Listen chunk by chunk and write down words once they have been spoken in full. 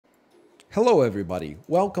Hello everybody,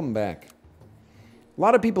 welcome back. A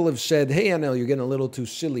lot of people have said, hey NL, you're getting a little too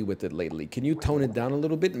silly with it lately. Can you tone it down a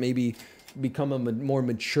little bit? Maybe become a more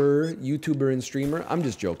mature YouTuber and streamer? I'm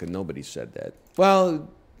just joking, nobody said that. Well,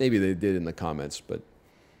 maybe they did in the comments, but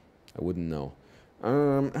I wouldn't know.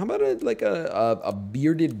 How about a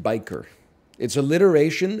bearded biker? It's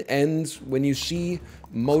alliteration, and when you see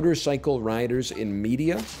motorcycle riders in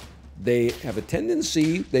media, they have a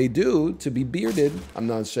tendency, they do, to be bearded. I'm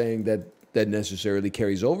not saying that that necessarily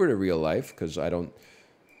carries over to real life, because I don't,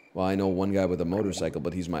 well, I know one guy with a motorcycle,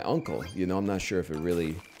 but he's my uncle. You know, I'm not sure if it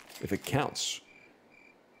really, if it counts.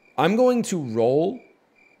 I'm going to roll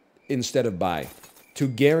instead of buy to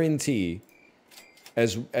guarantee,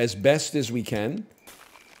 as best as we can,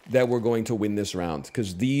 that we're going to win this round.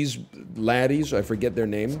 Because these laddies, I forget their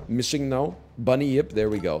name, Missing No, Bunny Yip, there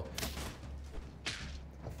we go.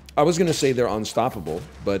 I was going to say they're unstoppable,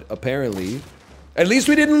 but apparently, at least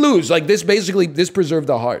we didn't lose. Like, this basically, this preserved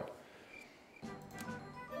the heart.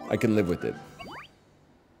 I can live with it.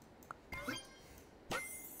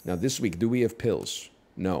 Now, this week, do we have pills?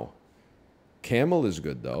 No. Camel is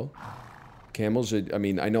good, though. Camel's, I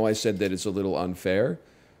mean, I know I said that it's a little unfair.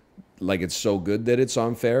 Like, it's so good that it's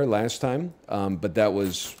unfair last time. But that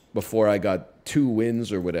was before I got 2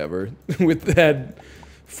 wins or whatever with that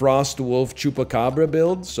Frost Wolf Chupacabra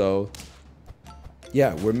build. So,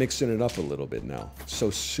 yeah, we're mixing it up a little bit now. So,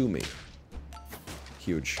 sue me.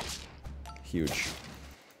 Huge. Huge.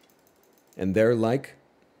 And they're like,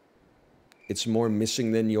 it's more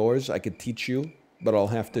missing than yours. I could teach you, but I'll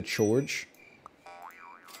have to charge.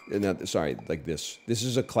 Sorry, like this. This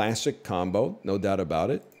is a classic combo, no doubt about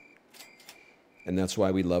it. And that's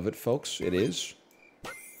why we love it, folks. It is.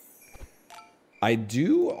 I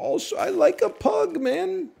do also, I like a pug,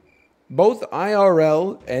 man. Both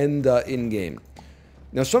IRL and in-game.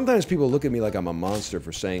 Now, sometimes people look at me like I'm a monster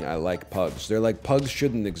for saying I like pugs. They're like, pugs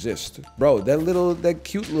shouldn't exist. Bro, that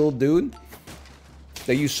cute little dude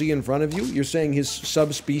that you see in front of you, you're saying his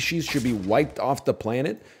subspecies should be wiped off the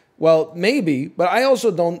planet? Well, maybe, but I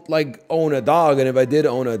also don't, like, own a dog, and if I did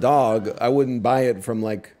own a dog, I wouldn't buy it from,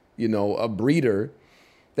 like, you know, a breeder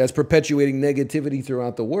that's perpetuating negativity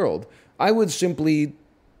throughout the world. I would simply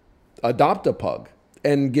adopt a pug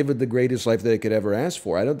and give it the greatest life that it could ever ask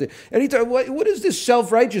for. I don't think, anytime, what is this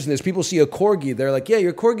self-righteousness? People see a corgi, they're like, yeah,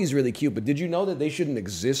 your corgi's really cute, but did you know that they shouldn't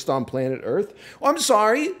exist on planet Earth? Well, I'm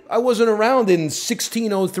sorry, I wasn't around in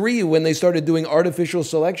 1603 when they started doing artificial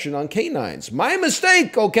selection on canines. My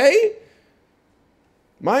mistake, okay?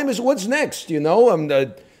 What's next, you know?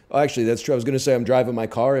 Actually, that's true. I was going to say I'm driving my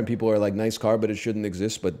car and people are like, nice car, but it shouldn't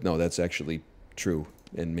exist. But no, that's actually true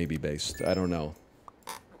and maybe based. I don't know.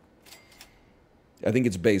 I think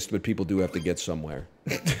it's based, but people do have to get somewhere.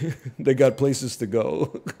 They got places to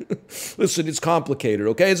go. Listen, it's complicated,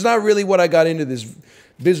 okay? It's not really what I got into this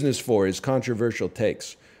business for, is controversial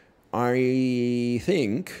takes. I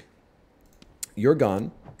think you're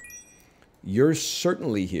gone. You're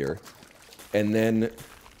certainly here. And then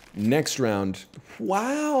next round,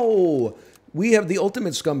 wow! We have the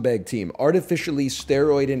ultimate scumbag team. Artificially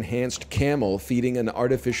steroid-enhanced camel feeding an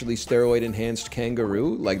artificially steroid-enhanced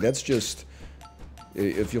kangaroo. Like, that's just,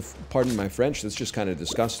 if you'll pardon my French, that's just kind of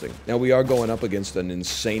disgusting. Now, we are going up against an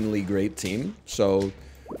insanely great team, so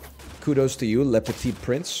kudos to you, Le Petit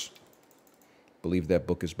Prince. I believe that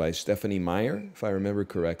book is by Stephanie Meyer, if I remember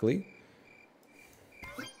correctly.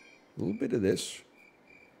 A little bit of this.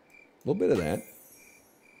 A little bit of that.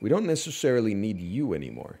 We don't necessarily need you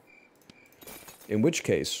anymore. In which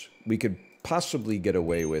case, we could possibly get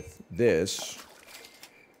away with this.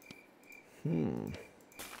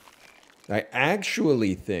 I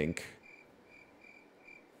actually think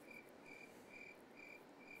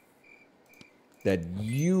that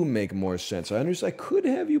you make more sense. I understand. I could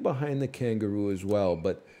have you behind the kangaroo as well,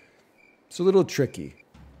 but it's a little tricky.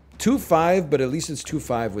 2-5, but at least it's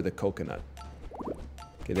 2-5 with a coconut.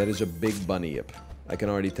 Okay, that is a big bunny yip. I can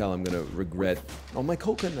already tell I'm going to regret... Oh, my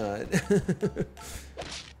coconut.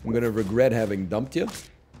 I'm going to regret having dumped you.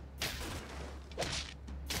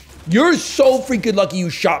 You're so freaking lucky you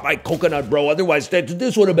shot my coconut, bro. Otherwise,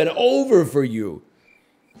 this would have been over for you.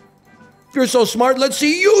 If you're so smart, let's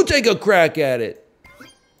see you take a crack at it.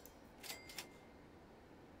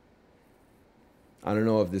 I don't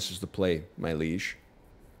know if this is the play, my liege.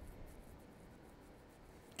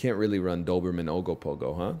 Can't really run Doberman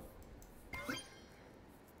Ogopogo, huh?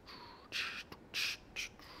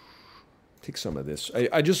 Take some of this.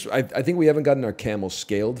 I think we haven't gotten our camel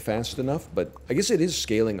scaled fast enough, but I guess it is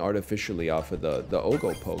scaling artificially off of the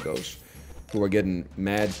Ogopogos, who are getting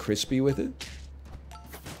mad crispy with it.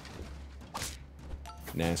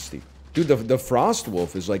 Nasty. Dude, the Frost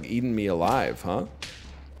Wolf is like eating me alive, huh?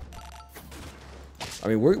 I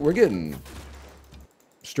mean, we're getting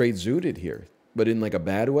straight zooted here, but in like a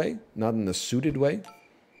bad way, not in the suited way.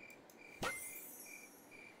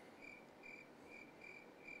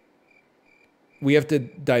 We have to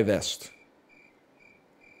divest.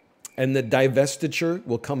 And the divestiture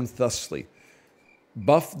will come thusly.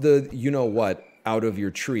 Buff the you-know-what out of your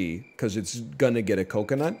tree, because it's gonna get a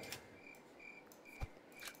coconut.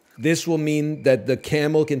 This will mean that the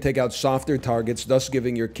camel can take out softer targets, thus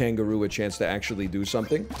giving your kangaroo a chance to actually do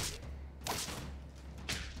something.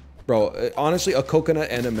 Bro, honestly, a coconut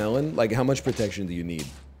and a melon, like, how much protection do you need?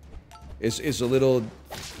 It's a little...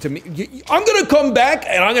 To me, I'm gonna come back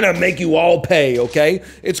and I'm gonna make you all pay, okay?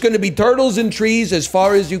 It's gonna be turtles and trees as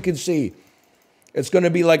far as you can see. It's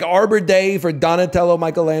gonna be like Arbor Day for Donatello,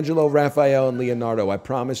 Michelangelo, Raphael, and Leonardo. I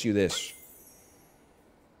promise you this.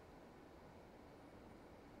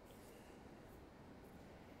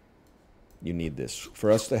 You need this.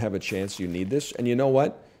 For us to have a chance, you need this. And you know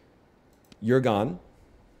what? You're gone.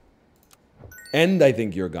 And I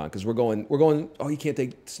think you're gone, because we're going, oh, you can't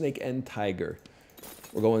take snake and tiger.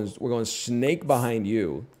 We're going snake behind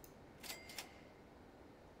you.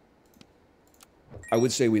 I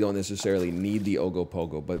would say we don't necessarily need the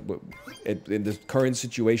Ogopogo, but in the current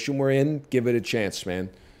situation we're in, give it a chance, man.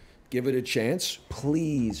 Give it a chance.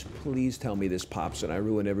 Please, please tell me this pops and I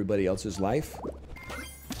ruin everybody else's life.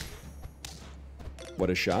 What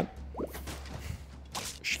a shot.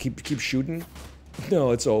 Keep shooting.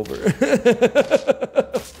 No, it's over.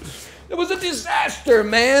 It was a disaster,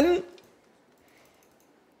 man.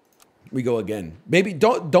 We go again. Maybe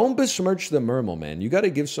don't besmirch the Murmel, man. You got to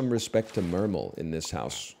give some respect to Murmel in this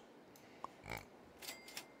house.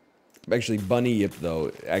 Actually, Bunny Yip,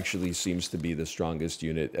 though, actually seems to be the strongest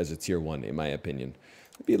unit as a tier 1, in my opinion.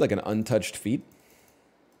 It'd be like an untouched feat.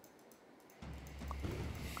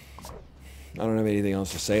 I don't have anything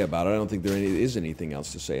else to say about it. I don't think there is anything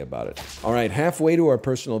else to say about it. All right, halfway to our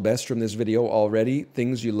personal best from this video already.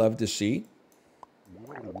 Things you love to see.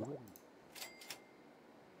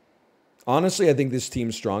 Honestly, I think this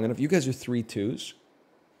team's strong enough. You guys are 3-2s.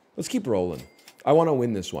 Let's keep rolling. I want to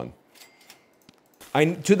win this one.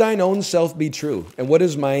 To thine own self be true. And what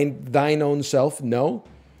is thine own self? No.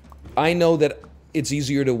 I know that it's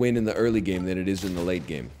easier to win in the early game than it is in the late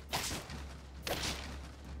game.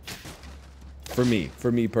 For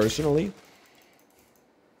me personally.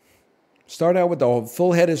 Start out with a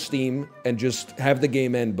full head of steam and just have the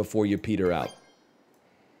game end before you peter out.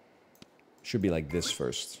 Should be like this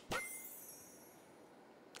first.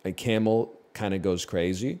 And Camel kind of goes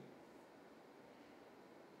crazy.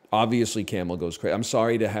 Obviously, Camel goes crazy. I'm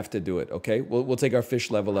sorry to have to do it, okay? We'll take our fish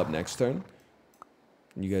level up next turn.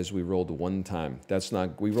 You guys, we rolled 1 time. That's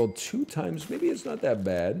not... We rolled 2 times. Maybe it's not that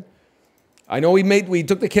bad. I know we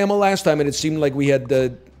took the Camel last time, and it seemed like we had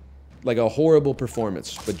like a horrible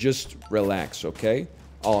performance. But just relax, okay?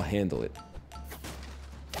 I'll handle it.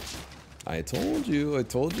 I told you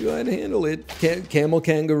I'd handle it. Camel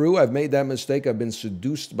kangaroo, I've made that mistake. I've been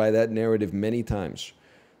seduced by that narrative many times.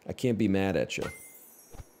 I can't be mad at you.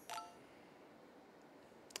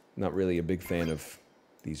 Not really a big fan of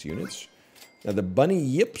these units. Now the bunny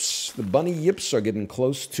yips are getting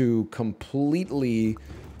close to completely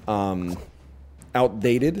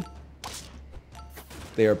outdated.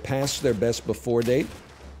 They are past their best before date.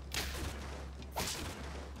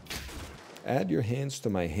 Add your hands to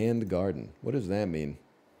my hand garden. What does that mean?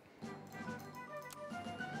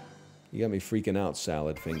 You got me freaking out,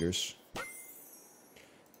 salad fingers.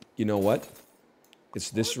 You know what? It's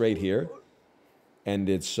this right here. And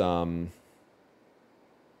it's, I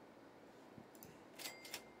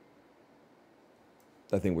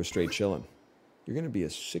think we're straight chilling. You're going to be a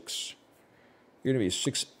 6. You're going to be a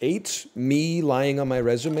 6'8". Me lying on my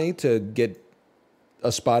resume to get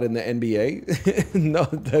a spot in the NBA? No,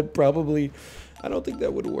 that probably... I don't think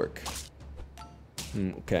that would work.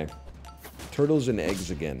 Okay. Turtles and eggs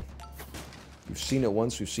again. We've seen it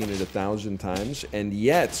once. We've seen it 1,000 times. And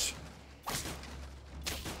yet...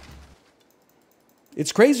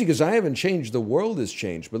 It's crazy because I haven't changed. The world has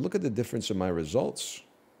changed. But look at the difference in my results.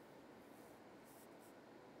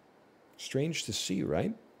 Strange to see,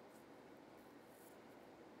 right?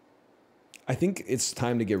 I think it's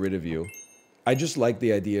time to get rid of you. I just like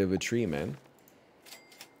the idea of a tree, man.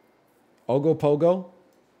 Ogopogo,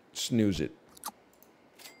 snooze it.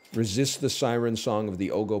 Resist the siren song of the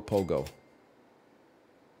Ogopogo.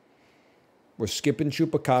 We're skipping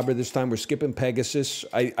Chupacabra this time. We're skipping Pegasus.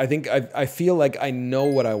 I feel like I know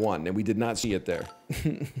what I want, and we did not see it there.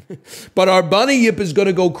 But our bunny yip is going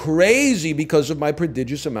to go crazy because of my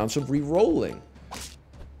prodigious amounts of re-rolling.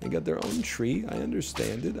 They got their own tree. I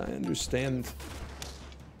understand it. I understand.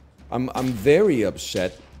 I'm very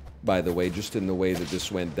upset, by the way, just in the way that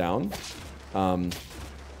this went down.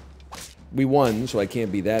 We won, so I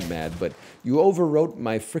can't be that mad, but you overwrote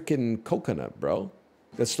my frickin' coconut, bro.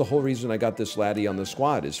 That's the whole reason I got this laddie on the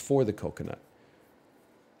squad, is for the coconut.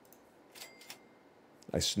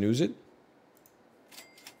 I snooze it.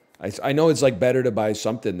 I know it's like better to buy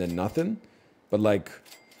something than nothing, but like,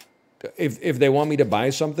 if they want me to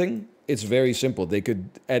buy something, it's very simple. They could,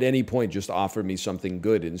 at any point, just offer me something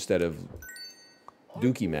good instead of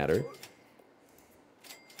dookie matter.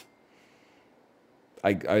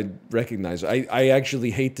 I recognize. I actually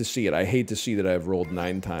hate to see it. I hate to see that I've rolled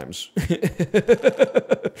 9 times.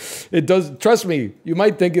 It does. Trust me. You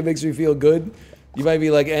might think it makes me feel good. You might be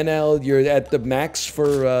like, NL, you're at the max for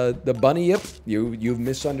the bunny yip. You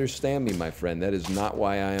misunderstand me, my friend. That is not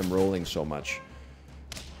why I am rolling so much.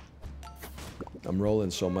 I'm rolling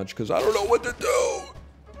so much because I don't know what to do.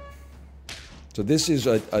 So this is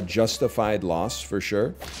a justified loss for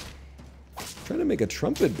sure. Trying to make a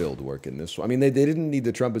trumpet build work in this one. I mean, they didn't need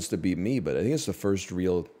the trumpets to beat me, but I think it's the first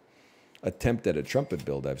real attempt at a trumpet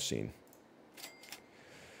build I've seen.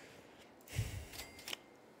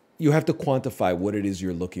 You have to quantify what it is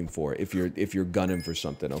you're looking for if you're gunning for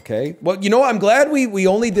something, okay? Well, you know, I'm glad we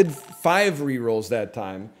only did 5 rerolls that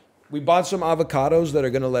time. We bought some avocados that are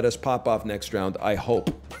going to let us pop off next round. I hope.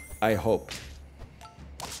 I hope.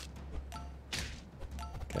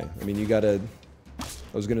 Okay, I mean, you got to...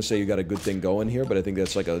 I was going to say you got a good thing going here, but I think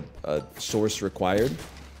that's like a source required.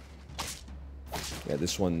 Yeah,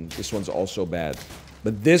 this one's also bad.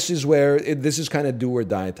 But this is where... this is kind of do or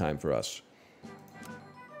die time for us.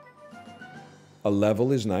 A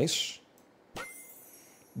level is nice.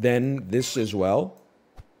 Then this as well.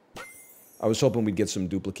 I was hoping we'd get some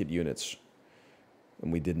duplicate units.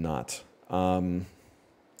 And we did not. Plus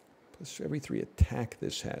every 3 attack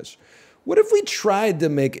this has. What if we tried to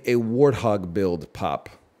make a Warthog build pop?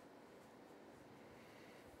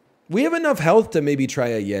 We have enough health to maybe try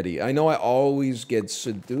a Yeti. I know I always get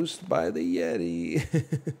seduced by the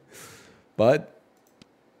Yeti. But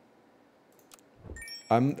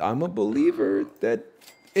I'm a believer that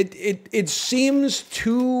it seems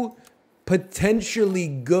too potentially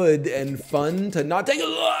good and fun to not take a...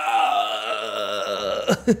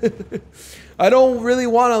 I don't really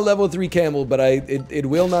want a level 3 camel, but it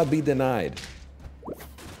will not be denied.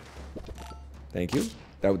 Thank you.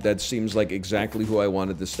 That seems like exactly who I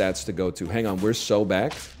wanted the stats to go to. Hang on, we're so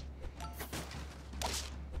back.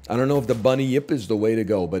 I don't know if the bunny yip is the way to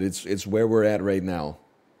go, but it's where we're at right now.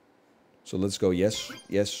 So let's go. Yes,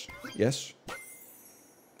 yes, yes.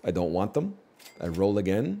 I don't want them. I roll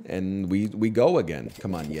again, and we go again.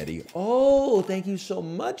 Come on, Yeti. Oh, thank you so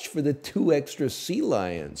much for the 2 extra sea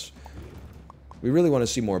lions. We really want to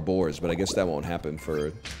see more boars, but I guess that won't happen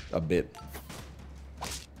for a bit.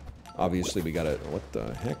 Obviously, we gotta... What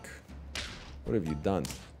the heck? What have you done?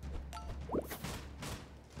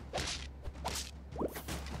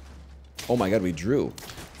 Oh my god, we drew.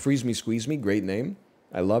 Freeze me, squeeze me. Great name.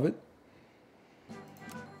 I love it.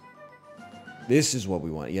 This is what we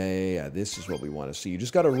want. Yeah. This is what we want to see. You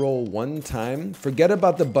just gotta roll 1 time. Forget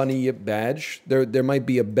about the bunny yip badge. There might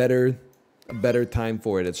be a better time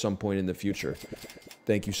for it at some point in the future.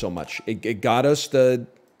 Thank you so much. It got us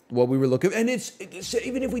what we were looking, and it's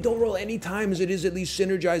even if we don't roll any times, it is at least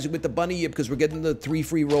synergizing with the bunny yip because we're getting the 3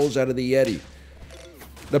 free rolls out of the Yeti.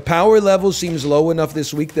 The power level seems low enough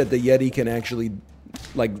this week that the Yeti can actually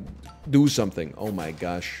like do something. Oh my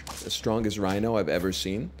gosh, the strongest rhino I've ever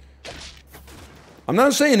seen. I'm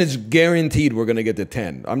not saying it's guaranteed we're gonna get to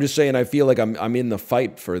 10. I'm just saying I feel like I'm in the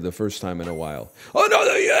fight for the first time in a while.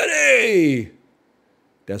 Another Yeti!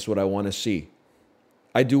 That's what I want to see.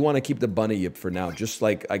 I do want to keep the bunny yip for now. Just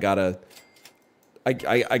like I gotta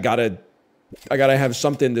have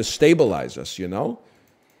something to stabilize us, you know?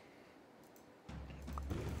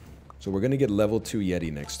 So we're gonna get level 2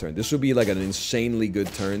 Yeti next turn. This would be like an insanely good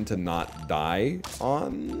turn to not die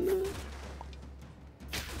on.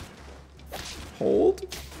 Hold.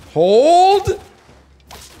 Hold!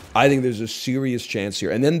 I think there's a serious chance here.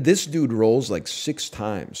 And then this dude rolls like 6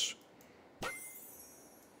 times.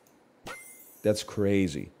 That's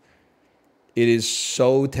crazy. It is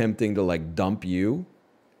so tempting to like dump you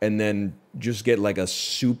and then just get like a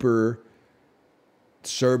super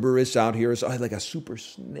Cerberus out here. So like a super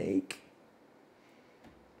snake.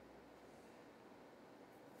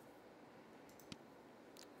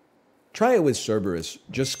 Try it with Cerberus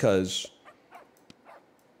just because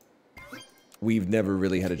we've never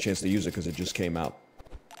really had a chance to use it because it just came out.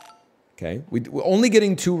 Okay, we're only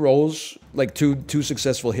getting 2 rolls, like two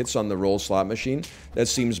successful hits on the roll slot machine. That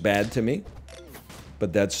seems bad to me,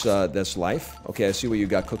 but that's life. Okay, I see what you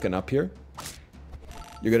got cooking up here.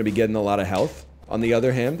 You're gonna be getting a lot of health. On the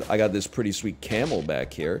other hand, I got this pretty sweet camel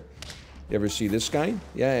back here. You ever see this guy?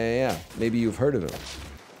 Yeah. Maybe you've heard of him.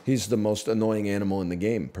 He's the most annoying animal in the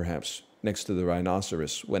game, perhaps, next to the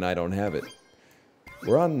rhinoceros when I don't have it.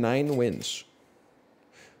 We're on 9 wins.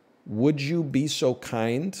 Would you be so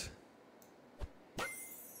kind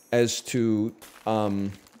as to, I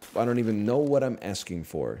don't even know what I'm asking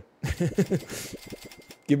for.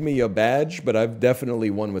 Give me a badge, but I've definitely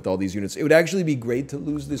won with all these units. It would actually be great to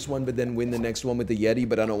lose this one, but then win the next one with the Yeti,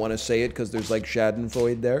 but I don't want to say it because there's like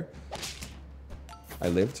Schadenfreude there. I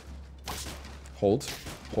lived. Hold.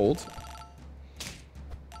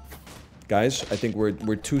 Guys, I think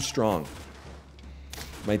we're too strong.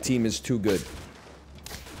 My team is too good.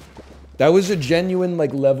 That was a genuine,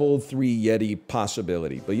 like, level 3 Yeti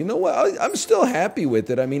possibility. But you know what? I'm still happy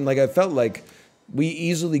with it. I mean, like, I felt like we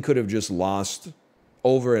easily could have just lost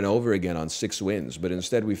over and over again on 6 wins. But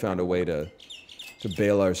instead, we found a way to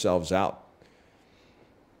bail ourselves out.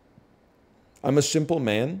 I'm a simple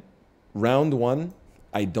man. Round 1,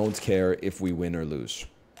 I don't care if we win or lose.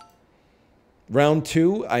 Round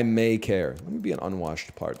 2, I may care. Let me be an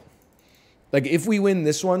unwashed part. Like, if we win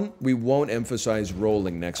this one, we won't emphasize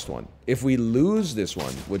rolling next one. If we lose this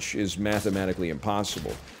one, which is mathematically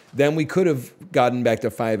impossible, then we could have gotten back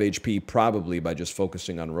to 5 HP probably by just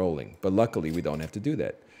focusing on rolling. But luckily, we don't have to do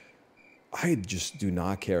that. I just do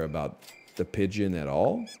not care about the pigeon at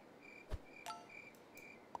all.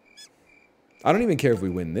 I don't even care if we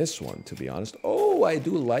win this one, to be honest. Oh, I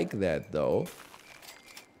do like that, though.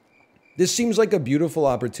 This seems like a beautiful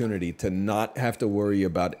opportunity to not have to worry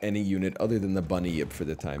about any unit other than the bunny yip for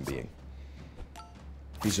the time being.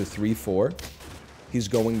 He's a 3-4. He's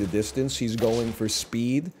going the distance. He's going for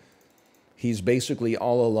speed. He's basically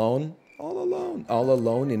all alone. All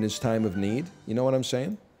alone in his time of need. You know what I'm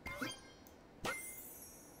saying?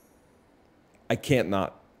 I can't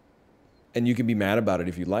not. And you can be mad about it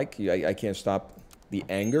if you like. I can't stop the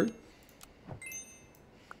anger.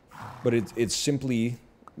 But it simply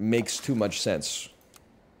makes too much sense.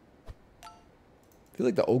 I feel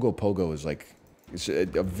like the Ogopogo is like, it's a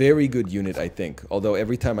very good unit, I think. Although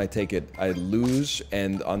every time I take it, I lose,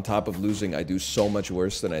 and on top of losing, I do so much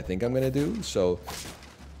worse than I think I'm gonna do. So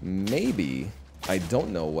maybe I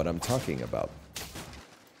don't know what I'm talking about.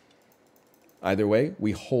 Either way,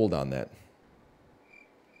 we hold on that.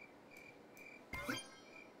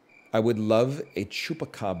 I would love a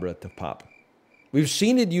Chupacabra to pop. We've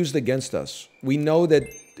seen it used against us. We know that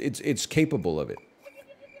it's capable of it.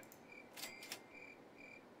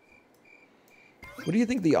 What do you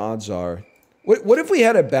think the odds are? What if we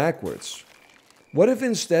had it backwards? What if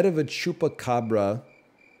instead of a Chupacabra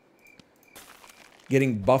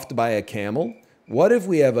getting buffed by a camel, what if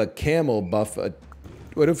we have a camel buff a...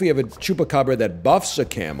 What if we have a Chupacabra that buffs a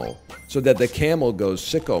camel so that the camel goes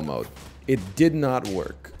sicko mode? It did not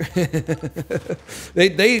work.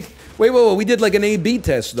 Wait, we did like an A/B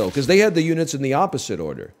test though, because they had the units in the opposite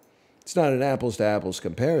order. It's not an apples to apples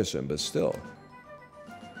comparison, but still.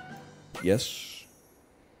 Yes.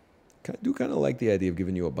 I do kind of like the idea of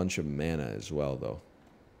giving you a bunch of mana as well, though.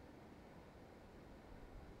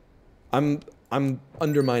 I'm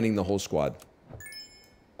undermining the whole squad.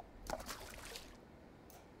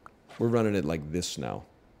 We're running it like this now.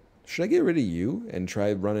 Should I get rid of you and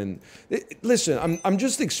try running... Listen, I'm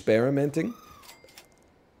just experimenting.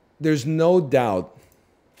 There's no doubt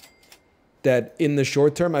that in the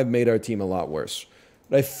short term, I've made our team a lot worse.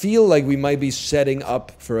 But I feel like we might be setting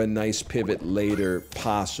up for a nice pivot later,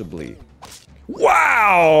 possibly.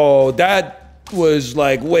 Wow! That was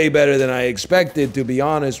like way better than I expected, to be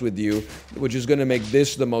honest with you, which is going to make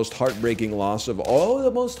this the most heartbreaking loss of all,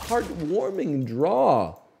 the most heartwarming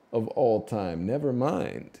draw of all time. Never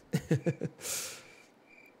mind.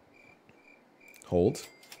 Hold.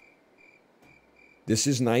 This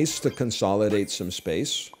is nice to consolidate some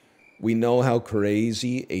space. We know how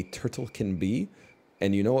crazy a turtle can be.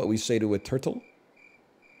 And you know what we say to a turtle?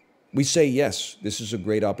 We say, yes, this is a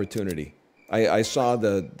great opportunity. I saw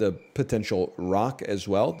the potential rock as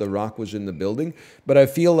well. The rock was in the building. But I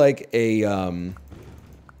feel like a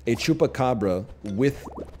Chupacabra with...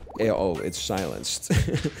 Oh, it's silenced.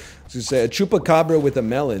 So say a Chupacabra with a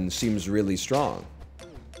melon seems really strong.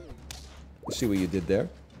 See what you did there?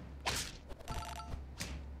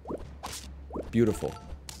 Beautiful.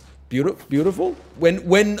 Beautiful.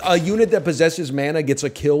 When a unit that possesses mana gets a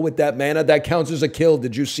kill with that mana, that counts as a kill.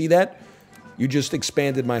 Did you see that? You just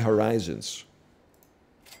expanded my horizons.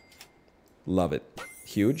 Love it.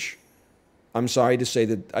 Huge. I'm sorry to say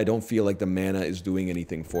that I don't feel like the mana is doing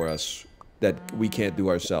anything for us that we can't do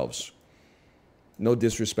ourselves. No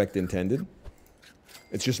disrespect intended.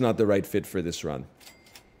 It's just not the right fit for this run.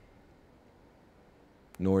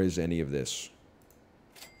 Nor is any of this.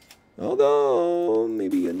 Although,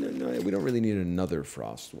 maybe we don't really need another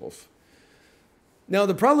Frost Wolf. Now,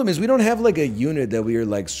 the problem is we don't have, like, a unit that we are,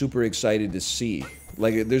 like, super excited to see.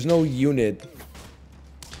 Like, there's no unit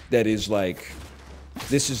that is, like,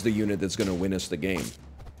 this is the unit that's going to win us the game.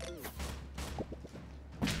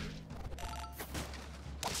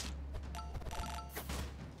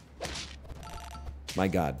 My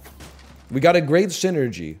God. We got a great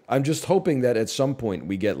synergy. I'm just hoping that at some point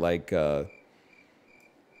we get, like,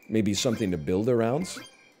 maybe something to build around.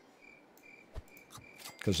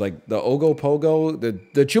 Because, like, the Ogopogo,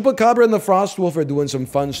 the Chupacabra and the Frostwolf are doing some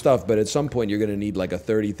fun stuff, but at some point you're going to need, like, a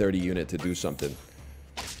 30-30 unit to do something.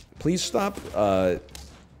 Please stop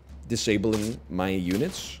disabling my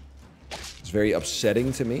units. It's very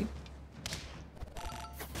upsetting to me.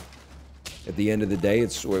 At the end of the day,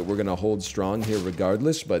 we're going to hold strong here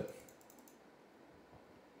regardless, but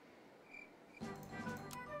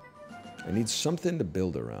I need something to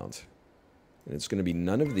build around. And it's going to be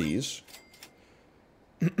none of these.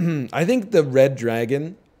 I think the red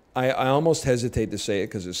dragon, I almost hesitate to say it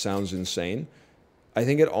because it sounds insane. I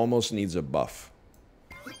think it almost needs a buff.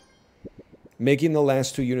 Making the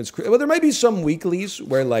last two units... Well, there might be some weeklies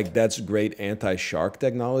where, like, that's great anti-shark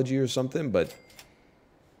technology or something, but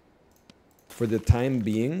for the time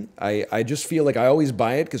being, I just feel like I always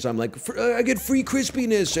buy it because I'm like, I get free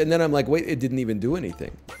crispiness, and then I'm like, wait, it didn't even do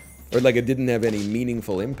anything. Or, like, it didn't have any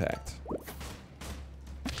meaningful impact.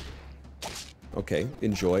 Okay,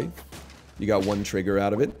 enjoy. You got one trigger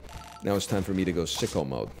out of it. Now it's time for me to go sicko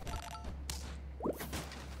mode.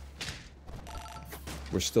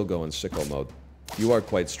 We're still going sicko mode. You are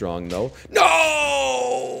quite strong, though.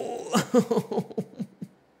 No!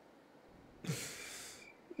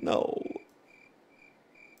 No.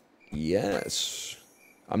 Yes.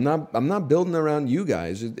 I'm not building around you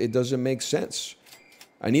guys. It doesn't make sense.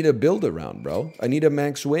 I need a build around, bro. I need a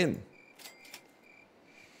max win.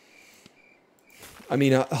 I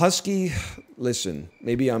mean, Husky, listen,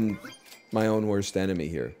 maybe I'm my own worst enemy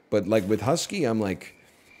here. But, like, with Husky, I'm like,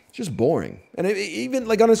 it's just boring. And even,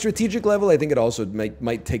 like, on a strategic level, I think it also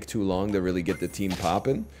might take too long to really get the team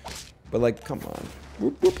popping. But, like, come on.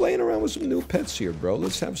 We're playing around with some new pets here, bro.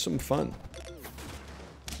 Let's have some fun.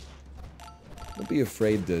 Don't be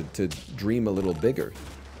afraid to dream a little bigger.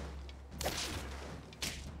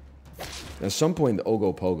 At some point, the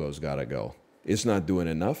Ogopogo's gotta go. It's not doing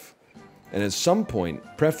enough. And at some point,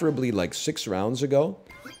 preferably like 6 rounds ago,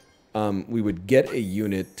 we would get a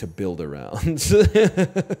unit to build around.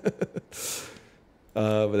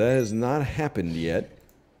 But that has not happened yet.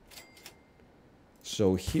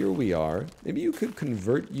 So here we are. Maybe you could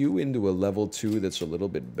convert you into a level 2 that's a little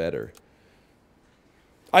bit better.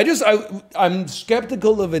 I'm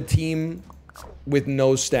skeptical of a team with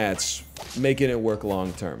no stats making it work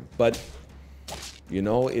long term. But, you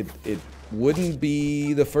know, it wouldn't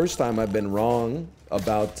be the first time I've been wrong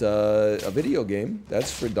about a video game. That's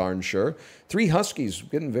for darn sure. 3 Huskies,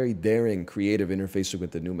 getting very daring, creative interfacing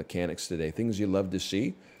with the new mechanics today. Things you love to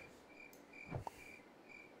see.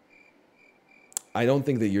 I don't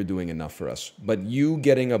think that you're doing enough for us. But you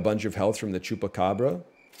getting a bunch of health from the Chupacabra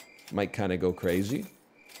might kind of go crazy.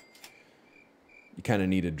 You kind of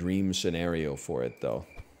need a dream scenario for it, though.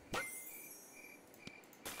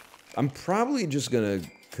 I'm probably just going to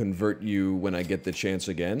convert you when I get the chance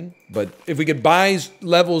again. But if we could buy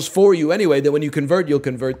levels for you anyway, then when you convert, you'll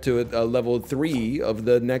convert to a level 3 of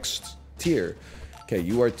the next tier. Okay,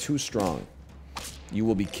 you are too strong. You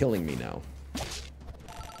will be killing me now.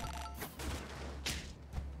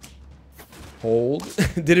 Hold.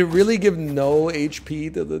 Did it really give no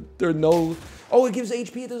HP to the... Or no... Oh, it gives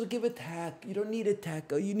HP. It doesn't give attack. You don't need attack.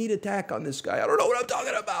 You need attack on this guy. I don't know what I'm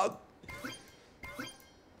talking about.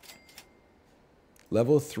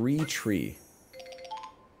 Level 3 tree.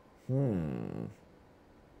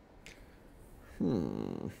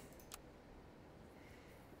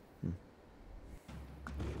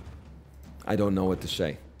 I don't know what to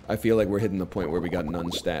say. I feel like we're hitting the point where we got none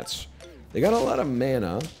stats. They got a lot of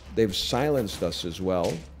mana. They've silenced us as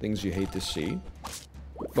well. Things you hate to see.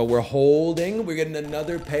 But we're holding. We're getting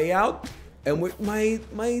another payout. And we're, my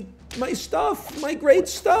stuff. My great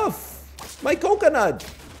stuff. My coconut.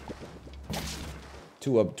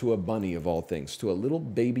 To a bunny of all things. To a little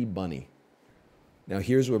baby bunny. Now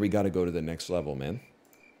here's where we got to go to the next level, man.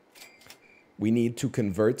 We need to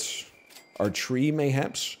convert our tree,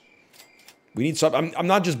 mayhaps. We need some... I'm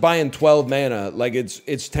not just buying 12 mana. Like,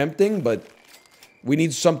 it's tempting, but We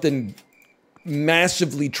need something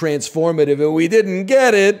massively transformative, and we didn't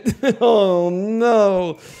get it. Oh,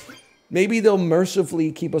 no. Maybe they'll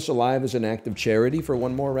mercifully keep us alive as an act of charity for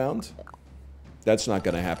one more round. That's not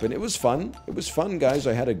going to happen. It was fun. It was fun, guys.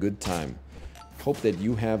 I had a good time. Hope that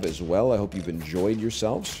you have as well. I hope you've enjoyed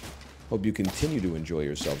yourselves. Hope you continue to enjoy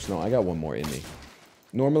yourselves. No, I got one more in me.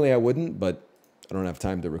 Normally I wouldn't, but I don't have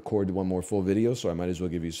time to record one more full video, so I might as well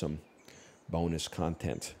give you some bonus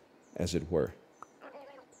content, as it were.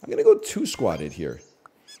 I'm going to go 2-squatted here.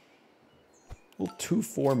 A little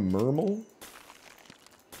 2-4 Murmel.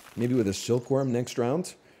 Maybe with a silkworm next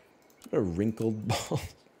round. A wrinkled ball.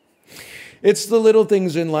 It's the little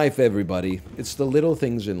things in life, everybody. It's the little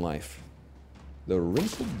things in life. The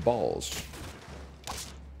wrinkled balls.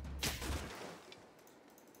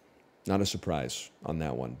 Not a surprise on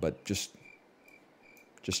that one, but just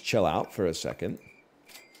chill out for a second.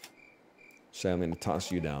 So I'm going to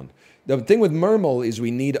toss you down. The thing with Murmel is we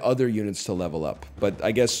need other units to level up. But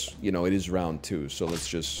I guess, you know, it is round 2, so let's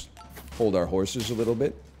just hold our horses a little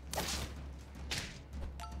bit.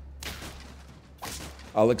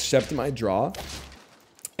 I'll accept my draw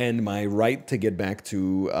and my right to get back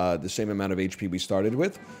to the same amount of HP we started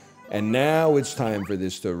with. And now it's time for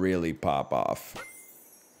this to really pop off.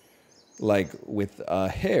 Like with a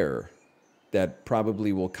hare that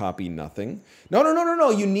probably will copy nothing. No.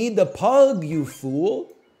 You need the pug, you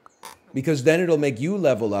fool. Because then it'll make you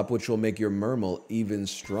level up, which will make your Murmel even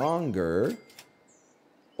stronger.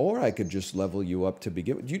 Or I could just level you up to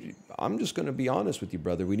begin with. I'm just going to be honest with you,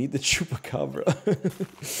 brother. We need the Chupacabra.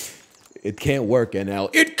 It can't work,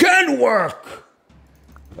 NL. It can work!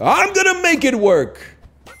 I'm going to make it work!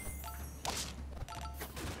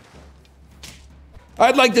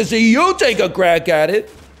 I'd like to see you take a crack at it.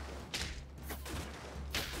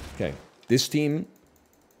 Okay. This team,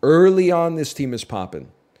 early on, this team is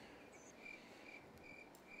popping.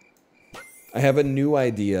 I have a new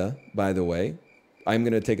idea, by the way. I'm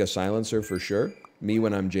going to take a silencer for sure. Me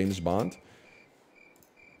when I'm James Bond.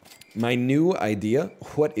 My new idea,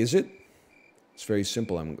 what is it? It's very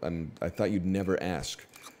simple. I thought you'd never ask.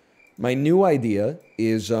 My new idea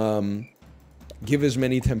is give as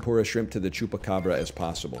many tempura shrimp to the Chupacabra as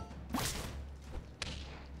possible.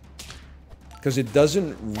 Because it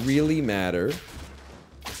doesn't really matter.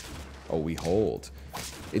 Oh, we hold.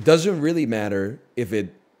 It doesn't really matter if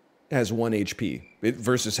it has 1 HP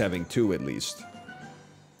versus having 2 at least.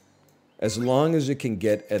 As long as it can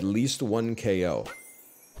get at least 1 KO,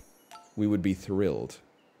 we would be thrilled.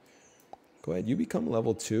 Go ahead, you become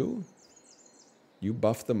level 2. You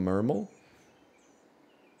buff the Murmel.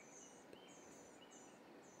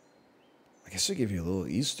 I guess I'll give you a little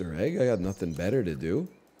Easter egg. I got nothing better to do.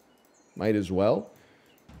 Might as well.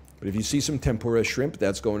 But if you see some tempura shrimp,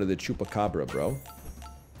 that's going to the Chupacabra, bro.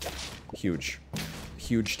 Huge.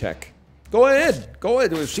 Huge tech. Go ahead. Go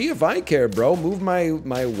ahead. See if I care, bro. Move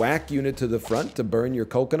my whack unit to the front to burn your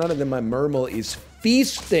coconut, and then my Murmel is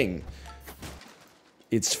feasting.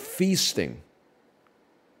 It's feasting.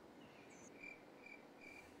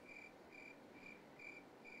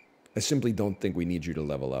 I simply don't think we need you to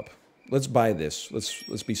level up. Let's buy this.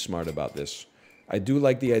 Let's be smart about this. I do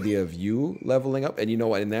like the idea of you leveling up, and you know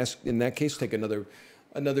what? In that case, take another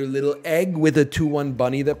little egg with a 2-1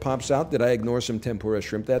 bunny that pops out. Did I ignore some tempura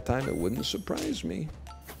shrimp that time? It wouldn't surprise me.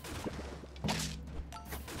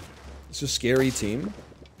 It's a scary team.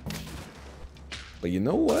 But you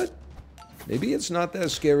know what? Maybe it's not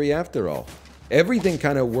that scary after all. Everything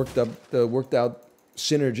kind of worked out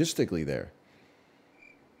synergistically there.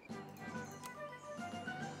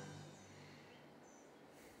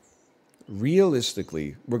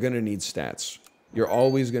 Realistically, we're going to need stats. You're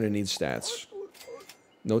always going to need stats.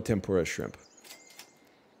 No tempura shrimp.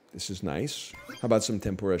 This is nice. How about some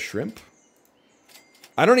tempura shrimp?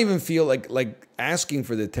 I don't even feel like asking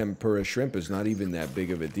for the tempura shrimp is not even that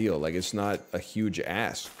big of a deal. Like, it's not a huge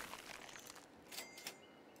ask.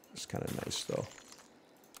 It's kind of nice, though.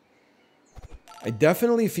 I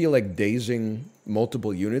definitely feel like dazing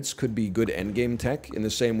multiple units could be good endgame tech in the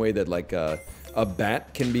same way that, like, a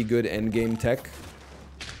bat can be good endgame tech.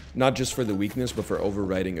 Not just for the weakness, but for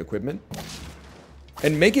overriding equipment.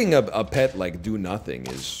 And making a pet, like, do nothing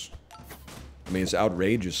is... I mean, it's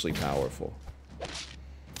outrageously powerful.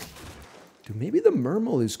 Dude, maybe the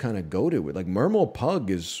Murmel is kind of goated with. Like, Murmel Pug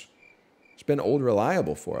is... It's been old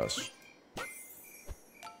reliable for us.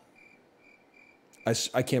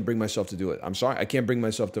 I can't bring myself to do it. I'm sorry. I can't bring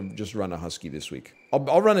myself to just run a Husky this week.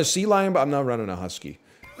 I'll run a Sea Lion, but I'm not running a Husky.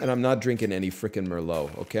 And I'm not drinking any frickin'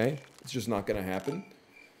 Merlot, okay? It's just not going to happen.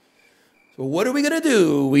 So What are we gonna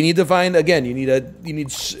do? We need to find again.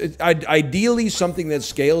 Ideally something that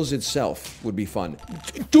scales itself would be fun,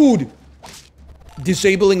 dude.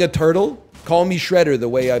 Disabling a turtle? Call me Shredder. The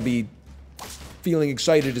way I'd be feeling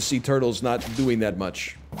excited to see turtles not doing that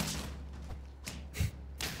much.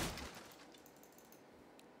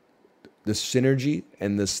 The synergy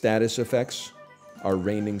and the status effects are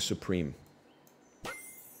reigning supreme.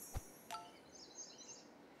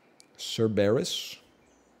 Cerberus.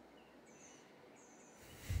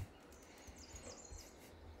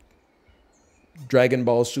 Dragon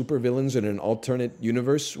Ball supervillains in an alternate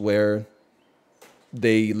universe where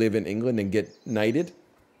they live in England and get knighted.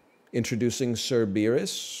 Introducing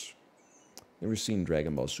Cerberus. Never seen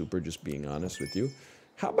Dragon Ball Super, just being honest with you.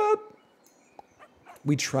 How about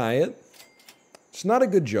we try it? It's not a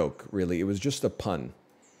good joke, really. It was just a pun.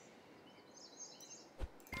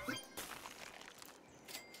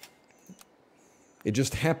 It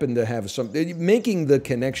just happened to have some... Making the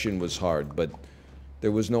connection was hard, but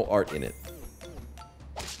there was no art in it.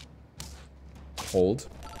 Hold.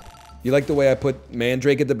 You like the way I put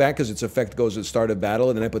Mandrake at the back because its effect goes at start of battle,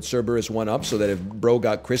 and then I put Cerberus 1 up so that if bro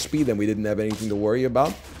got crispy, then we didn't have anything to worry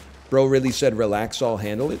about. Bro really said, relax, I'll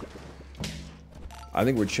handle it. I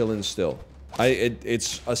think we're chilling still.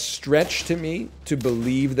 It's a stretch to me to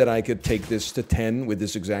believe that I could take this to 10 with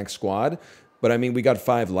this exact squad. But I mean, we got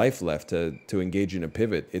 5 life left to engage in a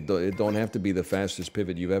pivot. It don't have to be the fastest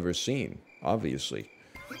pivot you've ever seen, obviously.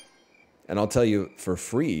 And I'll tell you, for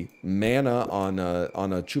free, mana on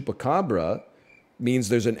a Chupacabra means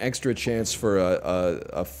there's an extra chance for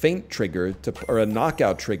a feint trigger to, or a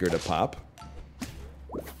knockout trigger to pop.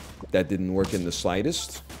 That didn't work in the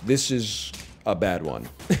slightest. This is a bad one.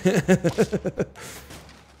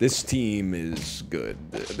 This team is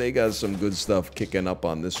good. They got some good stuff kicking up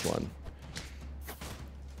on this one.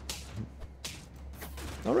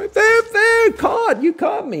 All right, fair, caught. You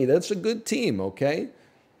caught me. That's a good team, okay?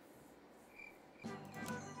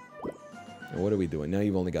 And what are we doing? Now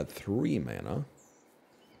you've only got 3 mana.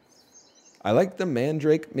 I like the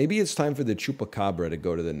Mandrake. Maybe it's time for the Chupacabra to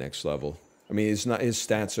go to the next level. I mean, it's not, his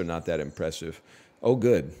stats are not that impressive. Oh,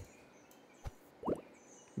 good.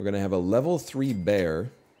 We're going to have a level 3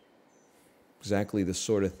 bear. Exactly the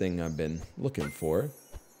sort of thing I've been looking for.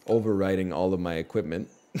 Overriding all of my equipment.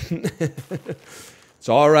 It's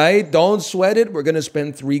all right. Don't sweat it. We're going to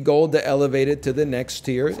spend 3 gold to elevate it to the next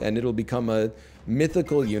tier, and it'll become a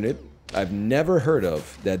mythical unit I've never heard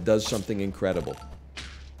of that does something incredible.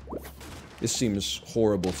 This seems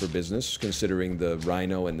horrible for business, considering the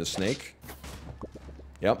rhino and the snake.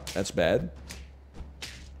 Yep, that's bad.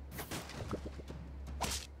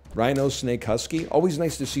 Rhino, snake, husky. Always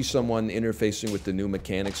nice to see someone interfacing with the new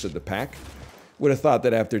mechanics of the pack. Would have thought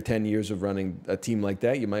that after 10 years of running a team like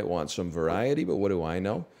that, you might want some variety, but what do I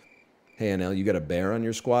know? Hey, NL, you got a bear on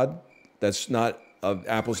your squad? That's not an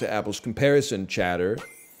apples-to-apples comparison, chatter.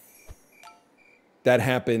 That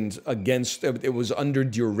happened against... It was under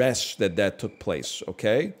duress that took place,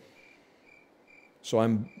 okay? So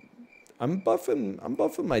I'm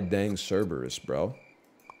buffing my dang Cerberus, bro.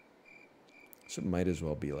 So it might as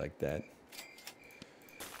well be like that.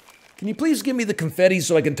 Can you please give me the confetti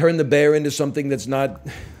so I can turn the bear into something that's not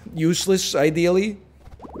useless, ideally?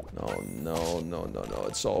 Oh, no.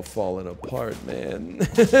 It's all falling apart, man.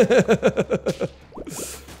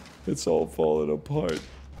 It's all falling apart.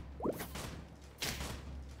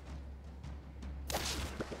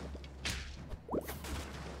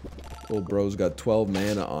 Little bro's got 12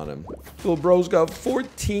 mana on him. Little bro's got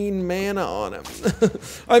 14 mana on him.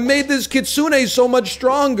 I made this Kitsune so much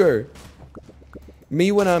stronger.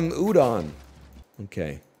 Me when I'm Udon.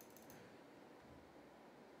 Okay.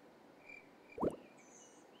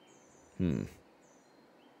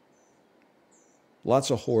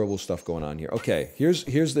 Lots of horrible stuff going on here. Okay,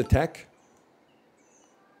 here's the tech.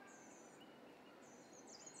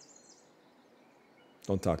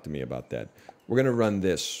 Don't talk to me about that. We're going to run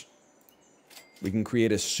this. We can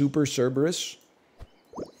create a super Cerberus.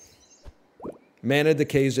 Mana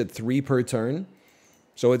decays at 3 per turn.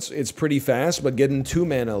 So it's pretty fast, but getting 2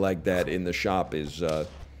 mana like that in the shop is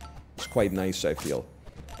quite nice, I feel.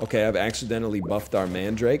 Okay, I've accidentally buffed our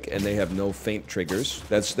Mandrake, and they have no feint triggers.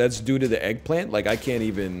 That's due to the eggplant. Like, I can't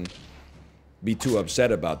even be too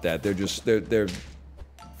upset about that. They're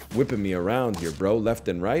whipping me around here, bro, left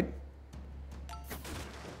and right.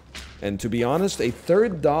 And to be honest, a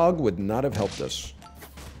 3rd dog would not have helped us.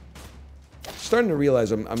 Starting to realize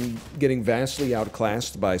I'm getting vastly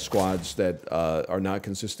outclassed by squads that are not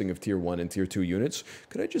consisting of tier 1 and tier 2 units.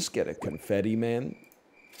 Could I just get a confetti, man?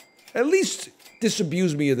 At least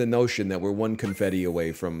disabuse me of the notion that we're 1 confetti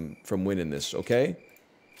away from winning this, okay?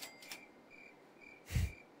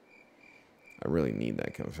 I really need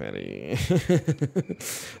that confetti.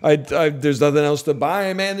 There's nothing else to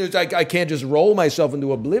buy, man. I can't just roll myself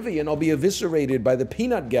into oblivion. I'll be eviscerated by the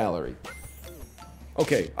peanut gallery.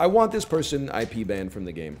 Okay, I want this person IP banned from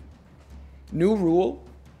the game. New rule.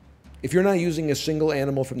 If you're not using a single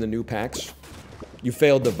animal from the new packs, you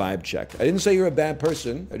failed the vibe check. I didn't say you're a bad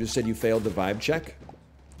person. I just said you failed the vibe check.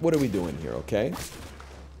 What are we doing here, okay?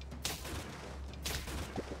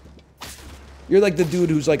 You're like the dude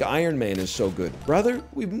who's like, Iron Man is so good. Brother,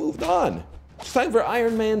 we've moved on. It's time for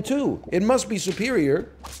Iron Man 2. It must be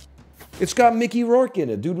superior. It's got Mickey Rourke in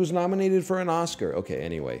it. Dude was nominated for an Oscar. Okay,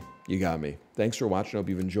 anyway, you got me. Thanks for watching. I hope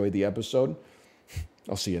you've enjoyed the episode.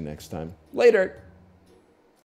 I'll see you next time. Later.